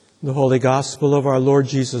The Holy Gospel of our Lord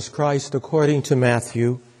Jesus Christ according to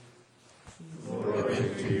Matthew. Glory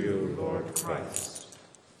to you, Lord Christ.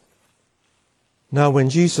 Now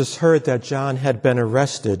when Jesus heard that John had been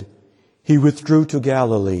arrested, he withdrew to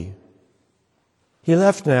Galilee. He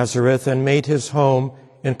left Nazareth and made his home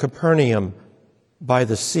in Capernaum by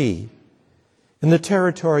the sea, in the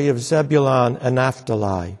territory of Zebulun and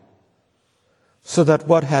Naphtali, so that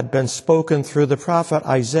what had been spoken through the prophet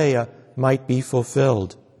Isaiah might be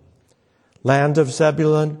fulfilled. Land of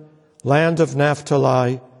Zebulun, land of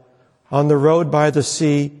Naphtali, on the road by the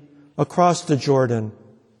sea, across the Jordan,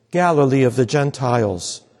 Galilee of the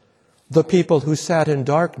Gentiles. The people who sat in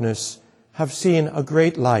darkness have seen a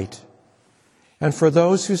great light. And for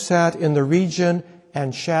those who sat in the region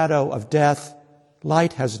and shadow of death,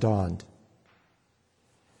 light has dawned.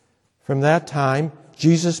 From that time,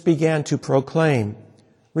 Jesus began to proclaim,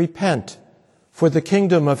 "Repent, for the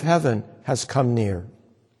kingdom of heaven has come near."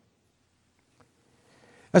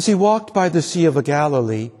 As he walked by the Sea of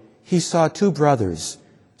Galilee, he saw two brothers,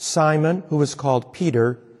 Simon, who was called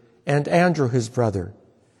Peter, and Andrew, his brother,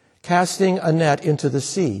 casting a net into the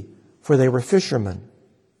sea, for they were fishermen.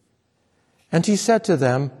 And he said to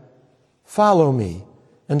them, "Follow me,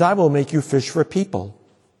 and I will make you fish for people."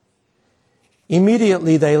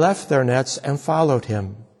 Immediately they left their nets and followed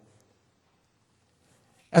him.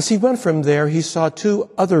 As he went from there, he saw two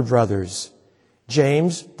other brothers,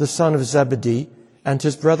 James, the son of Zebedee, and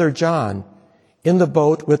his brother John, in the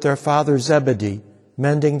boat with their father Zebedee,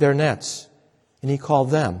 mending their nets, and he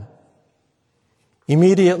called them.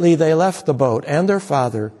 Immediately they left the boat and their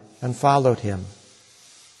father and followed him.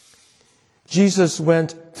 Jesus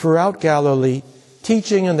went throughout Galilee,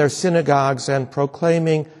 teaching in their synagogues and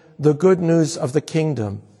proclaiming the good news of the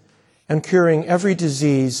kingdom, and curing every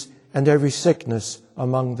disease and every sickness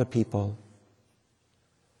among the people.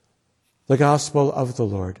 The Gospel of the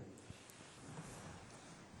Lord.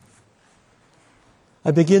 I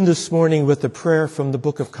begin this morning with a prayer from the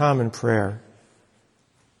Book of Common Prayer.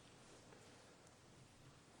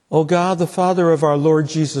 O God, the Father of our Lord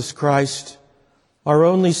Jesus Christ, our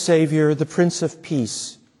only Savior, the Prince of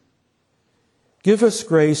Peace, give us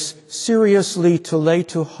grace seriously to lay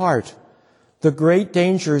to heart the great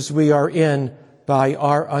dangers we are in by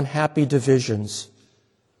our unhappy divisions.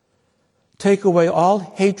 Take away all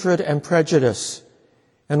hatred and prejudice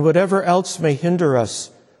and whatever else may hinder us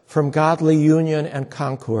from godly union and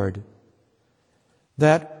concord,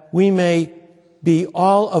 that we may be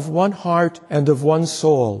all of one heart and of one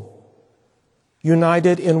soul,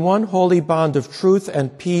 united in one holy bond of truth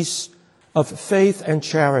and peace, of faith and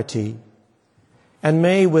charity, and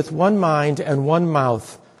may with one mind and one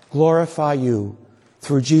mouth glorify you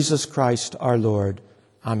through Jesus Christ our Lord.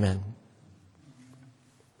 Amen.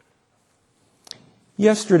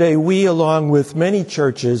 Yesterday, we, along with many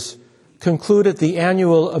churches, concluded the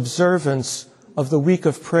annual observance of the Week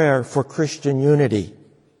of Prayer for Christian Unity.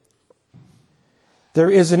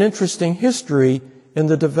 There is an interesting history in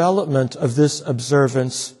the development of this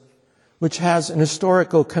observance, which has an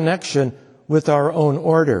historical connection with our own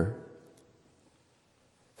order.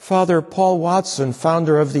 Father Paul Watson,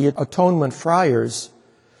 founder of the Atonement Friars,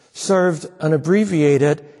 served an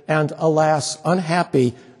abbreviated and, alas,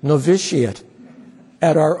 unhappy novitiate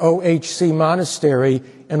at our OHC monastery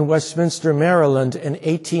in Westminster, Maryland in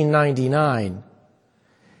 1899.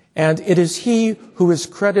 And it is he who is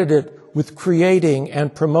credited with creating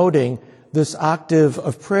and promoting this octave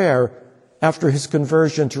of prayer after his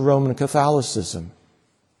conversion to Roman Catholicism.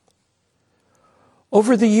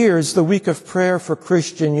 Over the years, the Week of Prayer for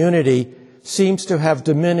Christian Unity seems to have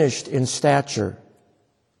diminished in stature.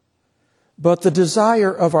 But the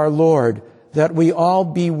desire of our Lord that we all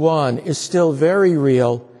be one is still very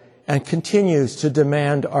real and continues to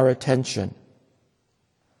demand our attention.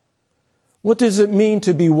 What does it mean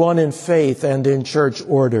to be one in faith and in church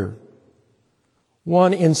order?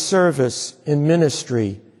 One in service, in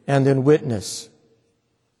ministry, and in witness.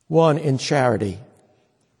 One in charity.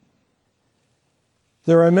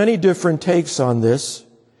 There are many different takes on this,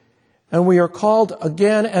 and we are called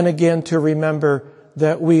again and again to remember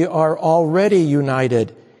that we are already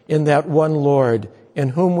united in that one Lord in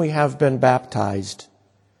whom we have been baptized,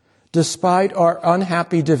 despite our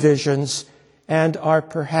unhappy divisions and our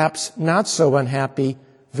perhaps not so unhappy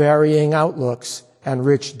varying outlooks and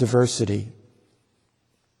rich diversity.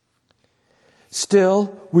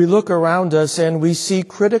 Still, we look around us and we see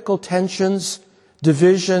critical tensions,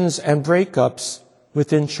 divisions, and breakups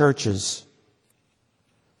within churches.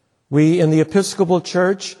 We in the Episcopal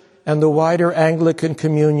Church and the wider Anglican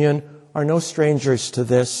Communion are no strangers to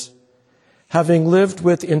this, having lived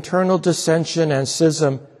with internal dissension and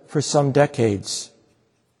schism for some decades.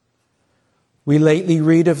 We lately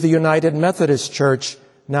read of the United Methodist Church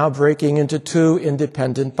now breaking into 2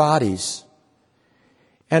 independent bodies.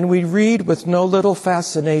 And we read with no little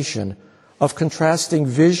fascination of contrasting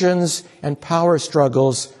visions and power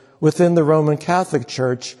struggles within the Roman Catholic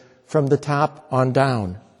Church from the top on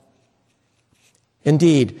down.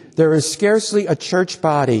 Indeed, there is scarcely a church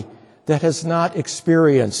body that has not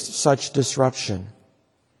experienced such disruption.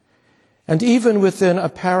 And even within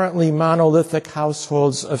apparently monolithic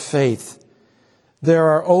households of faith, there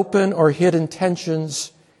are open or hidden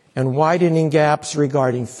tensions and widening gaps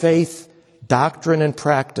regarding faith, doctrine, and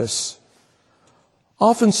practice,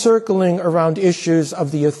 often circling around issues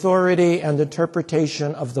of the authority and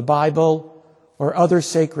interpretation of the Bible or other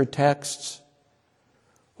sacred texts,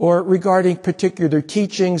 or regarding particular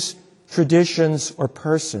teachings, traditions, or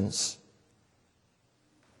persons.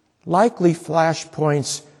 Likely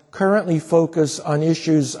flashpoints currently focus on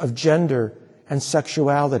issues of gender and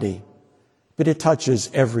sexuality, but it touches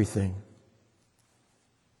everything.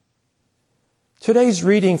 Today's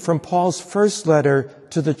reading from Paul's first letter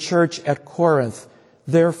to the church at Corinth,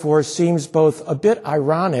 therefore, seems both a bit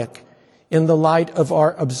ironic in the light of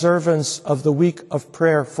our observance of the week of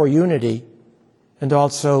prayer for unity, and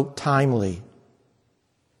also timely.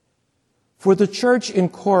 For the church in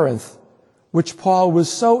Corinth, which Paul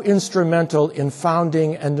was so instrumental in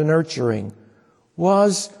founding and nurturing,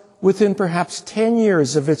 was, within perhaps 10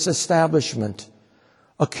 years of its establishment,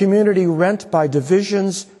 a community rent by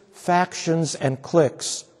divisions, factions, and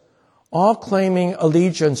cliques, all claiming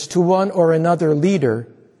allegiance to one or another leader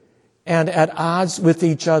and at odds with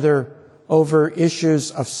each other over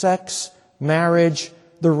issues of sex, marriage,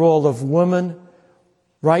 the role of woman,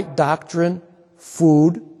 right doctrine,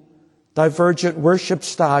 food, divergent worship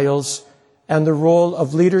styles, and the role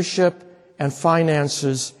of leadership and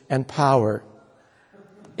finances and power.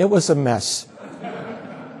 It was a mess.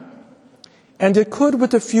 And it could,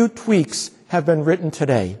 with a few tweaks, have been written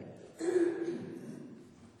today.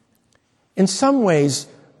 In some ways,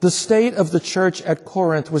 the state of the church at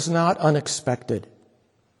Corinth was not unexpected.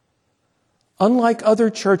 Unlike other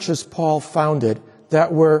churches Paul founded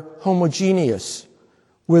that were homogeneous,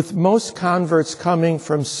 with most converts coming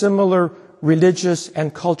from similar religious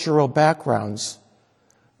and cultural backgrounds,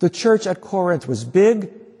 the church at Corinth was big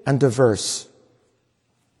and diverse.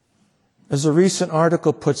 As a recent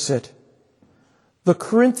article puts it, the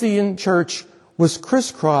Corinthian church was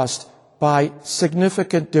crisscrossed by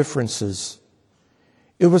significant differences.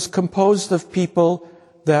 It was composed of people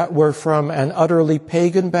that were from an utterly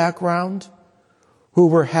pagan background, who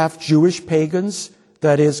were half Jewish pagans,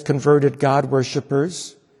 that is, converted God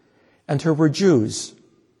worshippers, and who were Jews.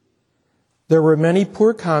 There were many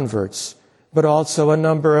poor converts, but also a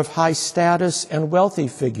number of high status and wealthy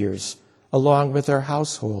figures, along with their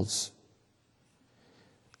households.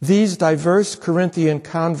 These diverse Corinthian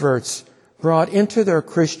converts brought into their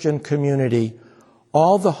Christian community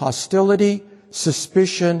all the hostility,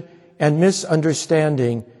 suspicion, and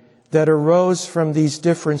misunderstanding that arose from these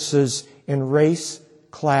differences in race,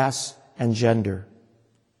 class, and gender.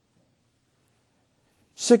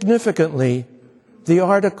 Significantly, the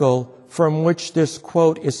article from which this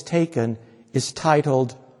quote is taken is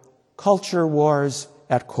titled, "Culture Wars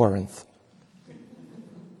at Corinth."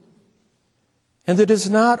 And it is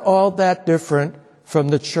not all that different from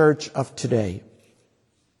the church of today.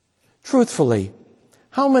 Truthfully,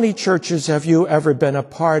 how many churches have you ever been a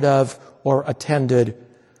part of or attended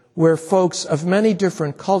where folks of many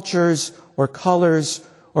different cultures or colors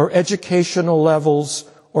or educational levels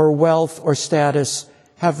or wealth or status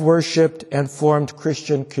have worshiped and formed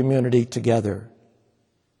Christian community together?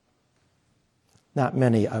 Not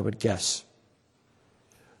many, I would guess.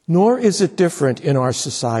 Nor is it different in our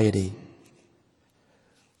society.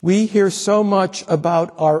 We hear so much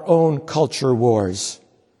about our own culture wars,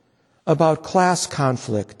 about class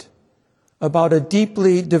conflict, about a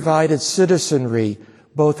deeply divided citizenry,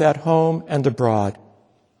 both at home and abroad.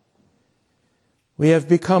 We have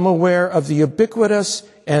become aware of the ubiquitous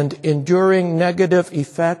and enduring negative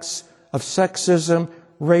effects of sexism,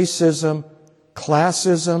 racism,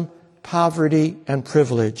 classism, poverty, and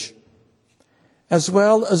privilege, as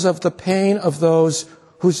well as of the pain of those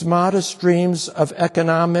whose modest dreams of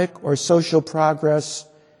economic or social progress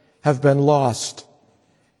have been lost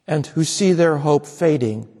and who see their hope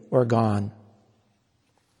fading or gone.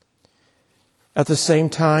 At the same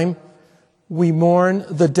time, we mourn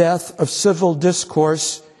the death of civil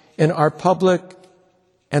discourse in our public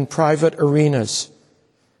and private arenas,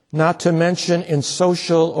 not to mention in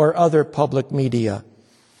social or other public media,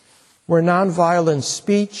 where nonviolent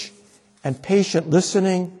speech and patient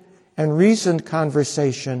listening and reasoned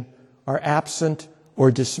conversation are absent or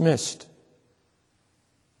dismissed.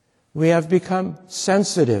 We have become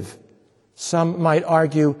sensitive, some might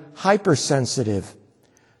argue hypersensitive,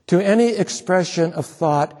 to any expression of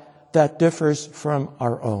thought that differs from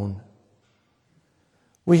our own.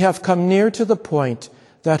 We have come near to the point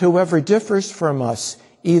that whoever differs from us,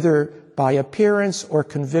 either by appearance or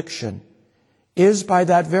conviction, is by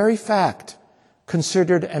that very fact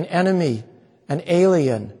considered an enemy, an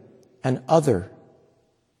alien, an other.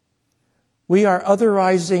 We are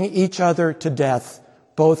otherizing each other to death,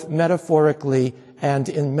 both metaphorically and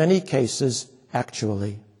in many cases,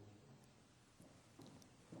 actually.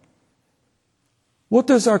 What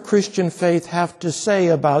does our Christian faith have to say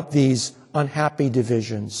about these unhappy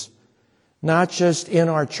divisions, not just in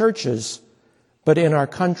our churches, but in our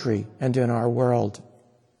country and in our world?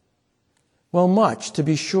 Well, much, to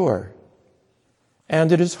be sure.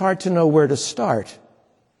 And it is hard to know where to start.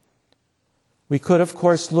 We could, of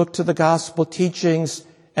course, look to the gospel teachings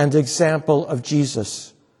and example of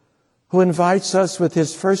Jesus, who invites us with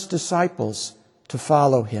his first disciples to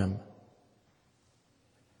follow him.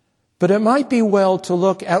 But it might be well to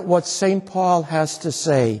look at what St. Paul has to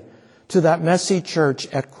say to that messy church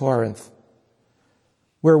at Corinth,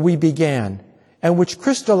 where we began, and which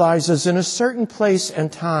crystallizes in a certain place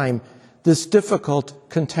and time this difficult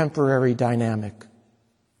contemporary dynamic.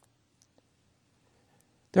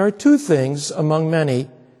 There are two things among many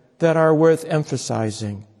that are worth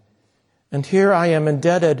emphasizing. And here I am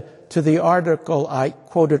indebted to the article I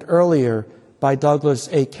quoted earlier by Douglas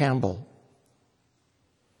A. Campbell.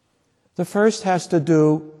 The first has to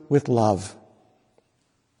do with love.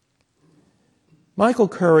 Michael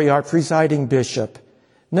Curry, our presiding bishop,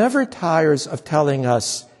 never tires of telling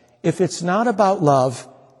us, if it's not about love,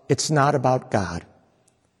 it's not about God.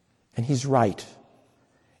 And he's right.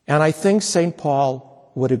 And I think St.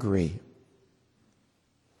 Paul would agree.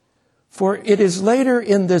 For it is later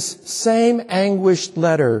in this same anguished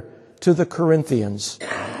letter to the Corinthians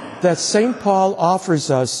that St. Paul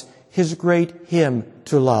offers us his great hymn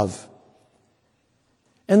to love.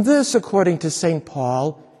 And this, according to St.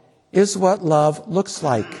 Paul, is what love looks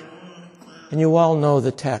like. And you all know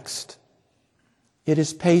the text. It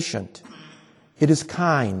is patient. It is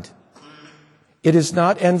kind. It is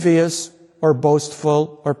not envious or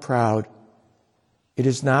boastful or proud. It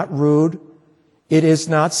is not rude. It is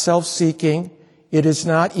not self-seeking. It is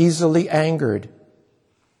not easily angered.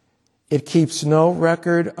 It keeps no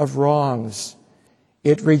record of wrongs.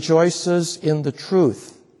 It rejoices in the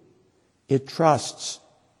truth. It trusts.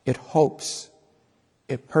 It hopes.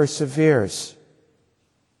 It perseveres.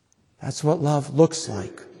 That's what love looks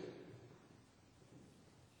like.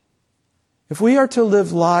 If we are to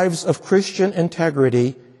live lives of Christian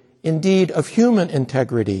integrity, indeed of human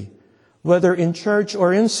integrity, whether in church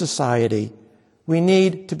or in society, we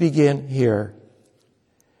need to begin here.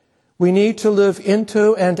 We need to live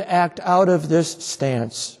into and act out of this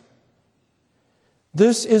stance.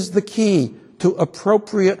 This is the key to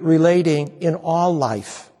appropriate relating in all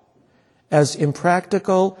life, as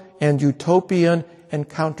impractical and utopian and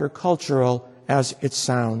countercultural as it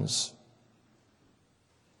sounds.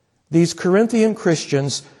 These Corinthian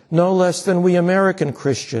Christians, no less than we American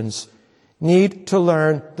Christians, need to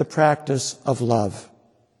learn the practice of love.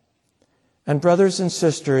 And brothers and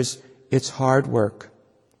sisters, it's hard work,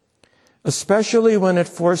 especially when it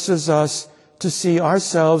forces us to see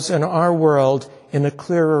ourselves and our world in a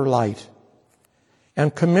clearer light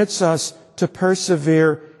and commits us to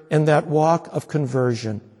persevere in that walk of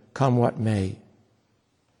conversion, come what may.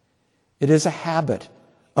 It is a habit,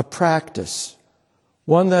 a practice,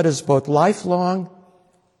 one that is both lifelong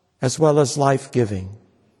as well as life-giving.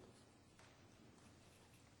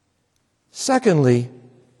 Secondly,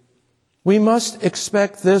 we must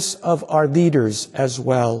expect this of our leaders as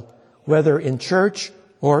well, whether in church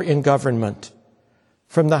or in government,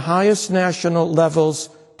 from the highest national levels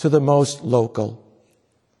to the most local.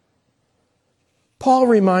 Paul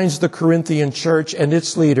reminds the Corinthian church and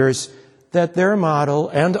its leaders that their model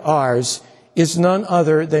and ours is none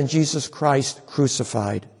other than Jesus Christ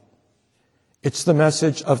crucified. It's the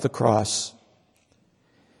message of the cross.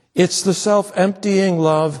 It's the self-emptying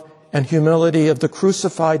love and humility of the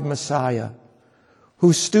crucified Messiah,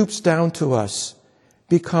 who stoops down to us,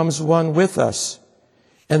 becomes one with us,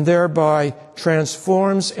 and thereby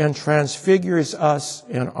transforms and transfigures us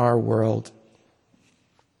in our world.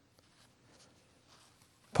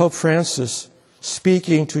 Pope Francis,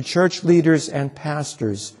 speaking to church leaders and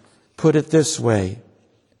pastors, put it this way: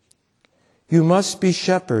 you must be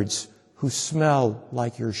shepherds who smell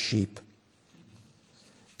like your sheep,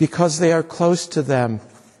 because they are close to them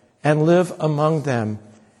and live among them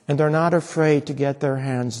and are not afraid to get their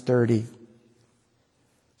hands dirty.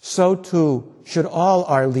 so too should all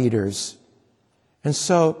our leaders. And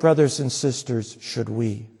so, brothers and sisters, should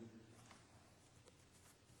we.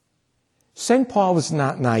 St. Paul was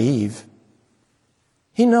not naive.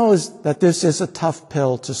 He knows that this is a tough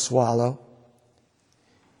pill to swallow.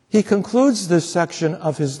 He concludes this section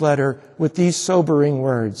of his letter with these sobering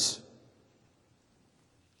words.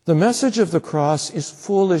 The message of the cross is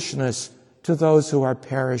foolishness to those who are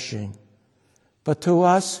perishing, but to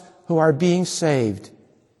us who are being saved,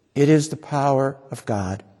 it is the power of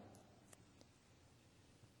God.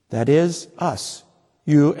 That is us,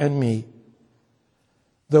 you and me.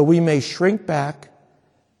 Though we may shrink back,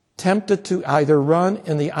 tempted to either run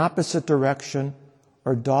in the opposite direction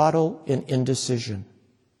or dawdle in indecision.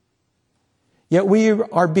 Yet we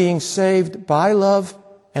are being saved by love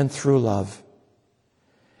and through love.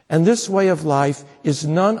 And this way of life is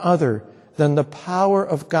none other than the power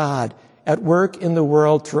of God at work in the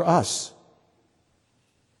world through us.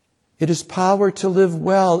 It is power to live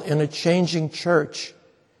well in a changing church,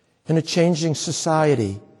 in a changing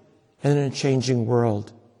society, and in a changing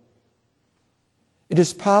world. It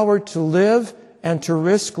is power to live and to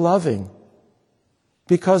risk loving,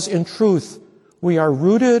 because in truth, we are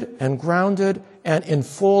rooted and grounded and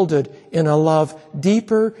enfolded in a love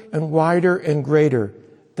deeper and wider and greater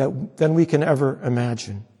than we can ever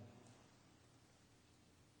imagine.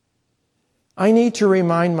 I need to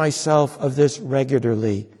remind myself of this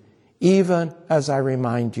regularly, even as I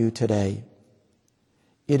remind you today.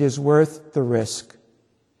 It is worth the risk.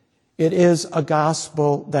 It is a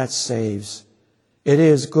gospel that saves. It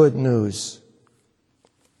is good news.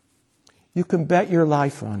 You can bet your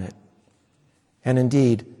life on it. And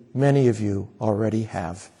indeed, many of you already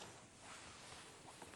have.